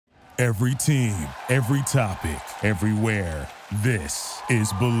Every team, every topic, everywhere. This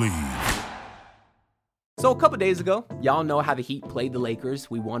is Believe. So a couple days ago, y'all know how the Heat played the Lakers.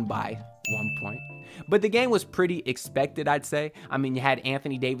 We won by 1 point. But the game was pretty expected, I'd say. I mean, you had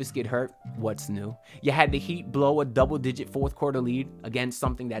Anthony Davis get hurt. What's new? You had the Heat blow a double-digit fourth quarter lead. Again,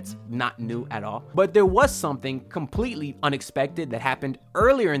 something that's not new at all. But there was something completely unexpected that happened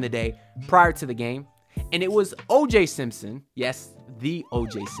earlier in the day prior to the game. And it was O.J. Simpson, yes, the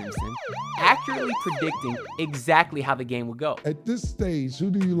O.J. Simpson, accurately predicting exactly how the game would go. At this stage,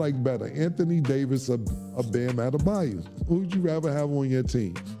 who do you like better, Anthony Davis or Bam Adebayo? Who would you rather have on your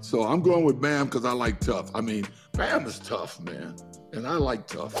team? So I'm going with Bam because I like tough. I mean, Bam is tough, man, and I like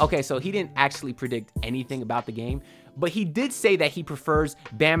tough. Okay, so he didn't actually predict anything about the game, but he did say that he prefers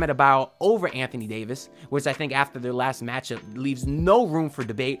Bam Adebayo over Anthony Davis, which I think after their last matchup leaves no room for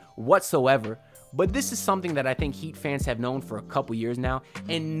debate whatsoever. But this is something that I think Heat fans have known for a couple years now,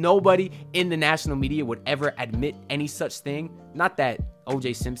 and nobody in the national media would ever admit any such thing. Not that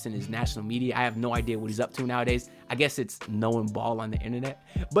O.J. Simpson is national media. I have no idea what he's up to nowadays. I guess it's knowing ball on the internet.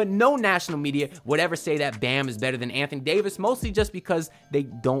 But no national media would ever say that Bam is better than Anthony Davis, mostly just because they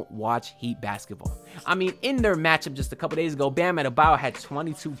don't watch Heat basketball. I mean, in their matchup just a couple days ago, Bam Adebayo had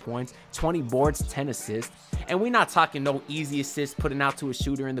 22 points, 20 boards, 10 assists. And we're not talking no easy assists putting out to a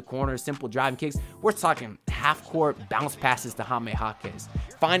shooter in the corner, simple driving kicks. We're talking half-court bounce passes to Jaime Jaquez,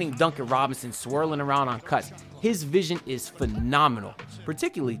 finding Duncan Robinson swirling around on cuts. His vision is phenomenal,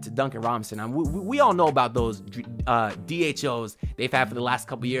 particularly to Duncan Robinson. I mean, we all know about those DHOs they've had for the last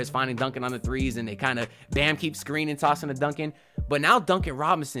couple years, finding Duncan on the threes, and they kind of, Bam keeps screening, tossing to Duncan. But now Duncan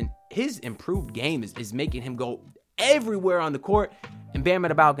Robinson, his improved game is making him go everywhere on the court, and Bam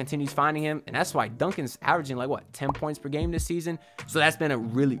Adebayo continues finding him, and that's why Duncan's averaging 10 points per game this season. So that's been a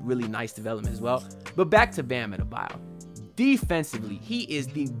really, really nice development as well. But back to Bam Adebayo. Defensively, he is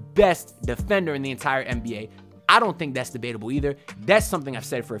the best defender in the entire NBA. I don't think that's debatable either. That's something I've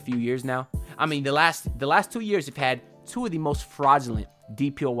said for a few years now. I mean, the last 2 years have had two of the most fraudulent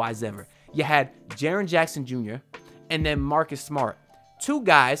DPOYs ever. You had Jaren Jackson Jr. and then Marcus Smart. Two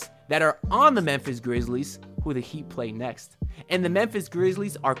guys that are on the Memphis Grizzlies, who the Heat play next. And the Memphis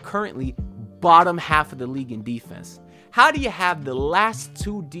Grizzlies are currently bottom half of the league in defense. How do you have the last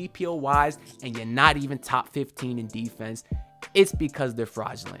two DPOYs and you're not even top 15 in defense? It's because they're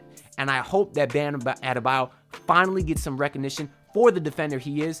fraudulent. And I hope that Bam Adebayo finally gets some recognition for the defender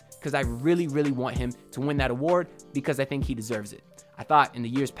he is, because I really, really want him to win that award because I think he deserves it. I thought in the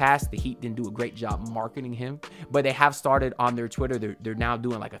years past, the Heat didn't do a great job marketing him, but they have started on their Twitter. They're now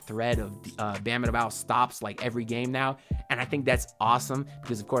doing a thread of Bam Adebayo stops every game now. And I think that's awesome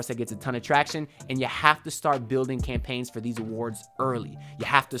because, of course, that gets a ton of traction. And you have to start building campaigns for these awards early. You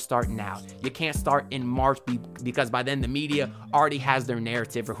have to start now. You can't start in March because by then the media already has their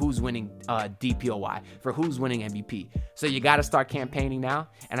narrative for who's winning DPOY, for who's winning MVP. So you got to start campaigning now.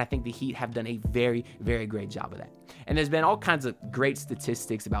 And I think the Heat have done a very, very great job of that. And there's been all kinds of great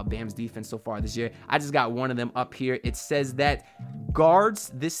statistics about Bam's defense so far this year. I just got one of them up here. It says that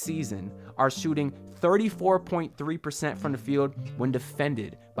guards this season are shooting 34.3% from the field when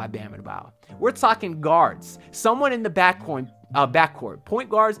defended by Bam Adebayo. We're talking guards. Someone in the backcourt. Point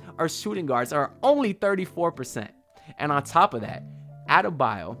guards or shooting guards are only 34%. And on top of that,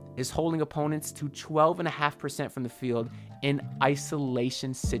 Adebayo is holding opponents to 12.5% from the field in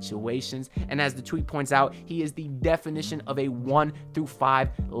isolation situations. And as the tweet points out, he is the definition of a 1 through 5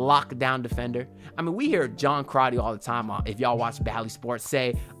 lockdown defender. I mean, we hear John Crotty all the time, if y'all watch Bally Sports,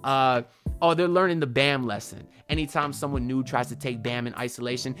 say, they're learning the Bam lesson. Anytime someone new tries to take Bam in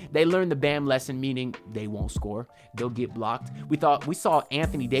isolation, they learn the Bam lesson, meaning they won't score. They'll get blocked. We saw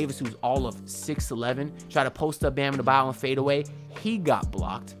Anthony Davis, who's all of 6'11", try to post up Bam Adebayo and fade away. He got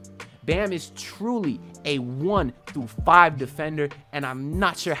blocked. Bam is truly a 1 through 5 defender, and I'm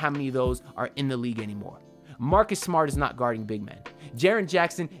not sure how many of those are in the league anymore. Marcus Smart is not guarding big men. Jaren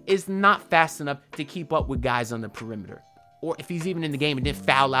Jackson is not fast enough to keep up with guys on the perimeter. Or if he's even in the game and didn't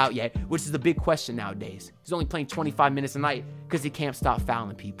foul out yet, which is the big question nowadays. He's only playing 25 minutes a night because he can't stop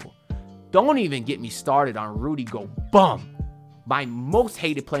fouling people. Don't even get me started on Rudy Gobert, my most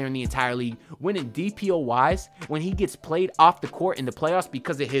hated player in the entire league, winning DPOYs when he gets played off the court in the playoffs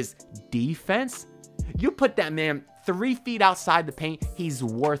because of his defense. You put that man 3 feet outside the paint, he's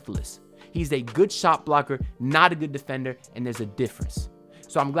worthless. He's a good shot blocker, not a good defender, and there's a difference.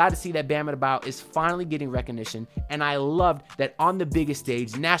 So I'm glad to see that Bam Adebayo is finally getting recognition, and I loved that on the biggest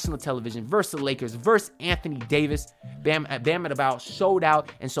stage, national television, versus the Lakers, versus Anthony Davis, Bam Adebayo showed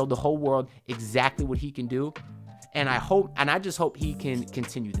out and showed the whole world exactly what he can do. And I just hope he can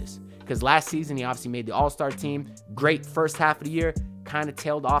continue this. Because last season, he obviously made the All-Star team. Great first half of the year. kind of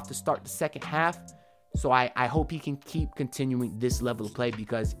tailed off to start the second half. So I hope he can keep continuing this level of play,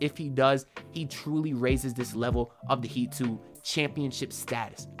 because if he does, he truly raises this level of the Heat to championship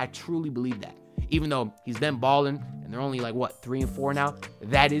status. I truly believe that. Even though he's been balling and they're only 3-4 now,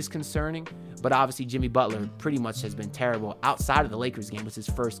 that is concerning. But obviously Jimmy Butler pretty much has been terrible outside of the Lakers game. It was his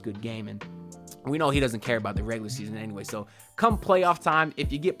first good game, and we know he doesn't care about the regular season anyway. So come playoff time,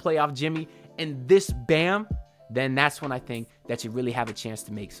 if you get playoff Jimmy and this Bam, then that's when I think that you really have a chance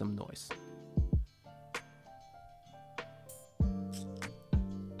to make some noise.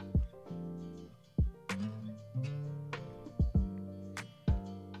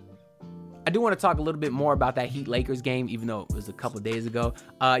 I do want to talk a little bit more about that Heat-Lakers game, even though it was a couple days ago.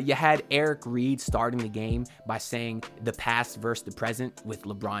 You had Eric Reed starting the game by saying the past versus the present, with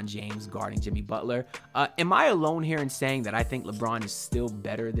LeBron James guarding Jimmy Butler. Am I alone here in saying that I think LeBron is still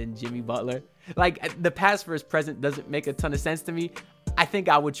better than Jimmy Butler? The past versus present doesn't make a ton of sense to me. I think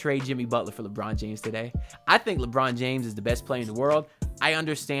I would trade Jimmy Butler for LeBron James today. I think LeBron James is the best player in the world. I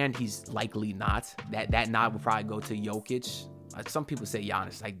understand he's likely not. That nod would probably go to Jokic. Some people say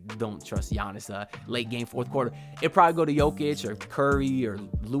Giannis. I don't trust Giannis. Late game, fourth quarter. It'd probably go to Jokic or Curry or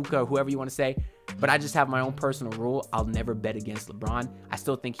Luka, whoever you want to say. But I just have my own personal rule. I'll never bet against LeBron. I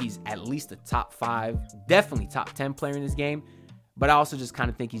still think he's at least a top 5, definitely top 10 player in this game. But I also just kind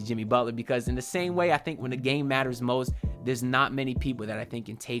of think he's Jimmy Butler, because in the same way, I think when the game matters most, there's not many people that I think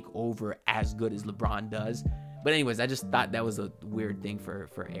can take over as good as LeBron does. But anyways, I just thought that was a weird thing for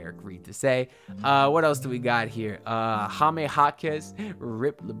Eric Reed to say. What else do we got here? Jaime Jaquez,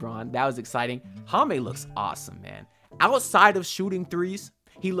 rip LeBron. That was exciting. Jaime looks awesome, man. Outside of shooting threes,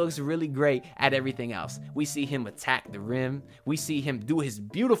 he looks really great at everything else. We see him attack the rim. We see him do his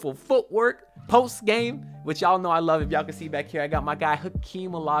beautiful footwork post-game, which y'all know I love. If y'all can see back here, I got my guy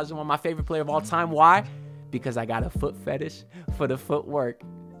Hakeem Olajuwon, my favorite player of all time. Why? Because I got a foot fetish for the footwork.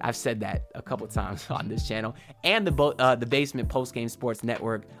 I've said that a couple times on this channel. And the Basement Post-Game Sports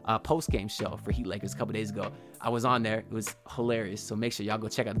Network post-game show for Heat Lakers a couple days ago. I was on there. It was hilarious. So make sure y'all go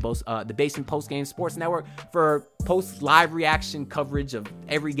check out the Basement Post-Game Sports Network for post-live reaction coverage of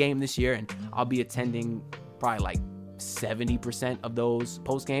every game this year. And I'll be attending probably 70% of those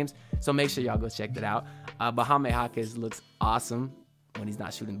post-games. So make sure y'all go check that out. But Jaime Jaquez looks awesome when he's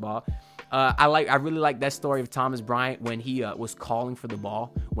not shooting the ball. I really like that story of Thomas Bryant when he was calling for the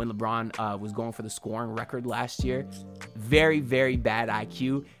ball when LeBron was going for the scoring record last year. Very, very bad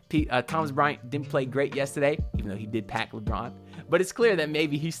IQ. Thomas Bryant didn't play great yesterday, even though he did pack LeBron. But it's clear that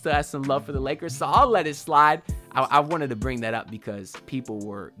maybe he still has some love for the Lakers, so I'll let it slide. I wanted to bring that up because people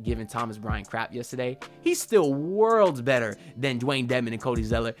were giving Thomas Bryant crap yesterday. He's still worlds better than Dwayne Dedmon and Cody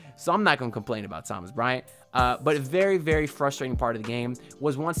Zeller, so I'm not going to complain about Thomas Bryant. But a very, very frustrating part of the game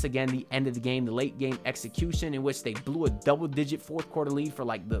was once again the end of the game, the late game execution, in which they blew a double-digit fourth quarter lead for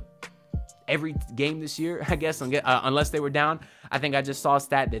every game this year, I guess, unless they were down. I think I just saw a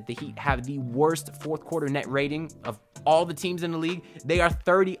stat that the Heat have the worst fourth quarter net rating of all the teams in the league. They are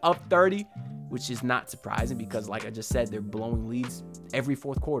 30 of 30, which is not surprising because, like I just said, they're blowing leads every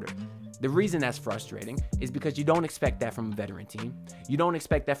fourth quarter. The reason that's frustrating is because you don't expect that from a veteran team. You don't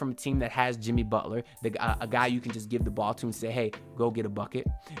expect that from a team that has Jimmy Butler, a guy you can just give the ball to and say, hey, go get a bucket.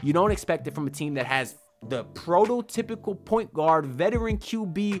 You don't expect it from a team that has the prototypical point guard, veteran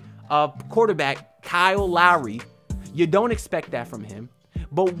QB quarterback, Kyle Lowry. You don't expect that from him.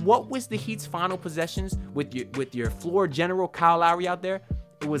 But what was the Heat's final possessions with your floor general, Kyle Lowry, out there?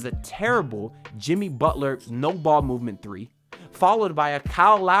 It was a terrible Jimmy Butler no-ball movement 3, followed by a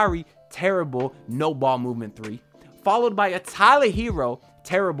Kyle Lowry terrible no-ball movement 3, followed by a Tyler Hero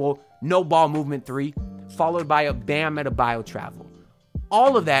terrible no-ball movement 3, followed by a Bam Adebayo travel.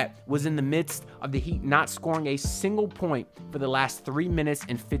 All of that was in the midst of the Heat not scoring a single point for the last 3 minutes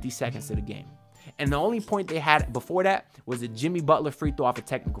and 50 seconds of the game. And the only point they had before that was a Jimmy Butler free throw off a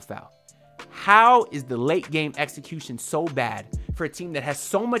technical foul. How is the late game execution so bad for a team that has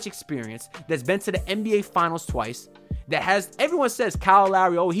so much experience, that's been to the NBA Finals twice, that has, everyone says Kyle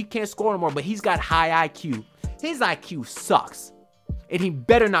Lowry, oh, he can't score anymore, but he's got high IQ. His IQ sucks. And he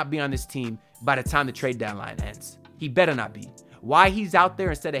better not be on this team by the time the trade deadline ends. He better not be. Why he's out there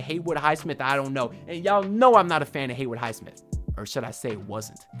instead of Haywood Highsmith, I don't know. And y'all know I'm not a fan of Haywood Highsmith. Or should I say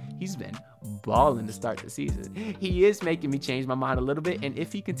wasn't. He's been balling to start the season. He is making me change my mind a little bit. And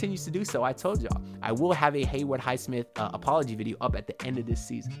if he continues to do so, I told y'all, I will have a Haywood Highsmith apology video up at the end of this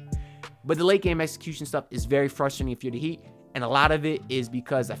season. But the late game execution stuff is very frustrating if you're the Heat. And a lot of it is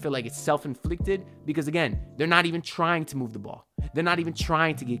because I feel like it's self-inflicted. Because again, they're not even trying to move the ball. They're not even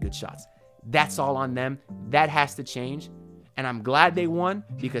trying to get good shots. That's all on them. That has to change. And I'm glad they won,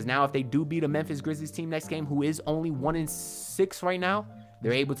 because now if they do beat a Memphis Grizzlies team next game, who is only 1-6 right now,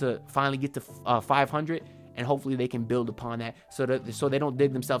 they're able to finally get to 500, and hopefully they can build upon that so they don't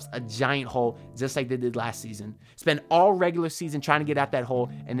dig themselves a giant hole just like they did last season. Spend all regular season trying to get out that hole,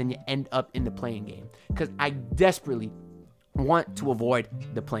 and then you end up in the play-in game, because I desperately want to avoid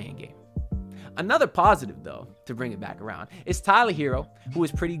the play-in game. Another positive, though, to bring it back around, is Tyler Hero, who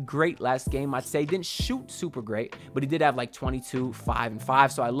was pretty great last game. I'd say didn't shoot super great, but he did have like 22, 5, and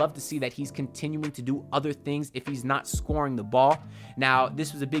 5. So I love to see that he's continuing to do other things if he's not scoring the ball. Now,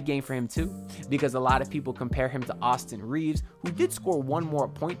 this was a big game for him too, because a lot of people compare him to Austin Reeves, who did score one more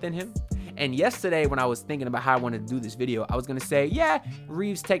point than him. And yesterday, when I was thinking about how I wanted to do this video, I was going to say, yeah,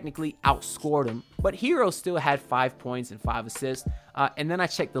 Reeves technically outscored him, but Hero still had 5 points and 5 assists. And then I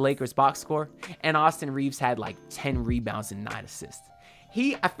checked the Lakers box score, and Austin Reeves had like 10 rebounds and 9 assists.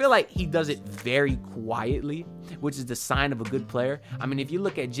 I feel like he does it very quietly, which is the sign of a good player. I mean, if you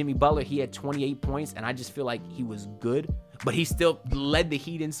look at Jimmy Butler, he had 28 points, and I just feel like he was good, but he still led the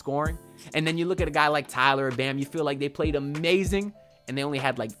Heat in scoring. And then you look at a guy like Tyler or Bam, you feel like they played amazing, and they only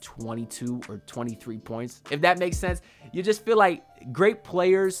had like 22 or 23 points. If that makes sense, you just feel like great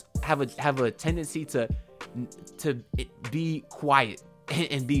players have a tendency to be quiet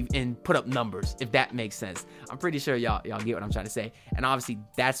and put up numbers, if that makes sense. I'm pretty sure y'all get what I'm trying to say. And obviously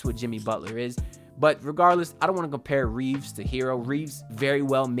that's what Jimmy Butler is. But regardless, I don't want to compare Reeves to Hero. Reeves very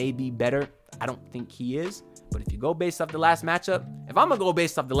well may be better. I don't think he is. But if you go based off the last matchup, if I'm going to go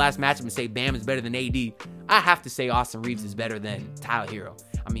based off the last matchup and say Bam is better than AD, I have to say Austin Reeves is better than Tyler Hero.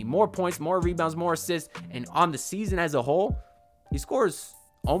 I mean, more points, more rebounds, more assists. And on the season as a whole, he scores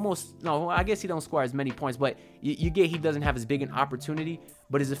I guess he don't score as many points, but you get he doesn't have as big an opportunity,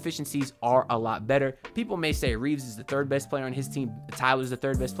 but his efficiencies are a lot better. People may say Reeves is the third best player on his team, Tyler's the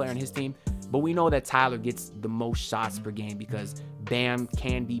third best player on his team, but we know that Tyler gets the most shots per game because Bam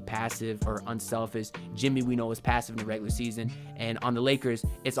can be passive or unselfish. Jimmy, we know, is passive in the regular season, and on the Lakers,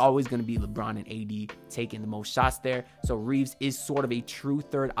 it's always going to be LeBron and AD taking the most shots there. So Reeves is sort of a true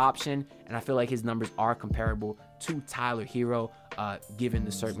third option, and I feel like his numbers are comparable to Tyler Hero, given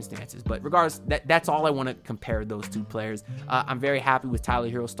the circumstances. But regardless, that's all I want to compare those two players. I'm very happy with Tyler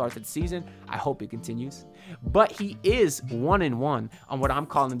Hero's start to the season. I hope it continues. But he is 1-1 on what I'm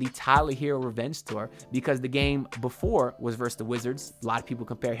calling the Tyler Hero Revenge Tour, because the game before was versus the Wizards. A lot of people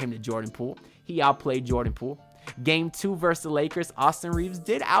compare him to Jordan Poole. He outplayed Jordan Poole. Game 2 versus the Lakers, Austin Reeves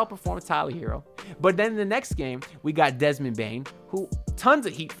did outperform Tyler Hero. But then the next game, we got Desmond Bane, who tons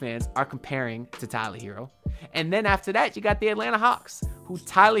of Heat fans are comparing to Tyler Hero. And then after that, you got the Atlanta Hawks, who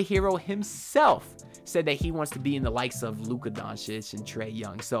Tyler Hero himself said that he wants to be in the likes of Luka Doncic and Trae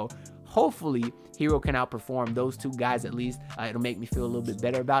Young. So hopefully Hero can outperform those two guys at least. It'll make me feel a little bit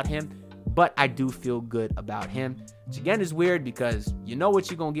better about him. But I do feel good about him, which again is weird because you know what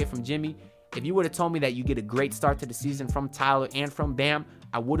you're going to get from Jimmy. If you would have told me that you get a great start to the season from Tyler and from Bam,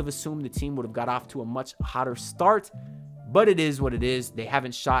 I would have assumed the team would have got off to a much hotter start. But it is what it is. They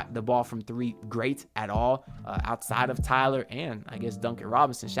haven't shot the ball from three great at all, outside of Tyler and I guess Duncan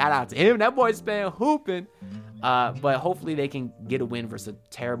Robinson. Shout out to him. That boy's been hooping. But hopefully they can get a win versus a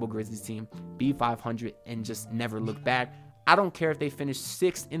terrible Grizzlies team, be 500, and just never look back. I don't care if they finish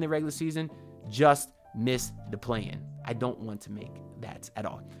 6th in the regular season, just miss the play-in. I don't want to make that at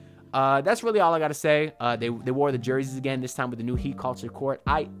all. That's really all I got to say. They wore the jerseys again, this time with the new Heat Culture court.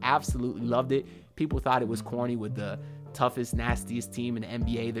 I absolutely loved it. People thought it was corny with the toughest, nastiest team in the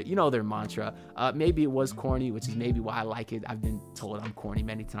NBA. You know their mantra. Maybe it was corny, which is maybe why I like it. I've been told I'm corny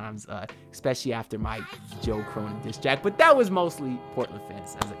many times, especially after my Joe Cronin diss track. But that was mostly Portland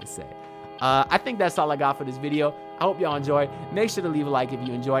fans, as I can say. I think that's all I got for this video. I hope y'all enjoyed. Make sure to leave a like if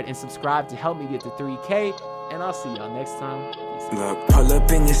you enjoyed and subscribe to help me get to 3K. And I'll see y'all next time. Look, pull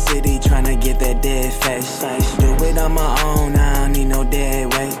up in your city tryna get that dead face. Do it on my own, I don't need no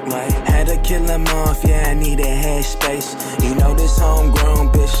dead weight. Had to kill him off, yeah, I need a head space. You know this homegrown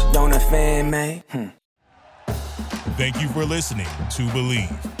bitch don't offend me. Thank you for listening to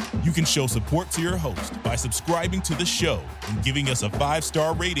Believe. You can show support to your host by subscribing to the show and giving us a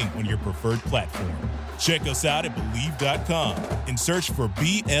 5-star rating on your preferred platform. Check us out at Believe.com and search for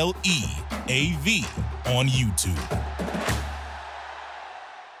BLEAV on YouTube.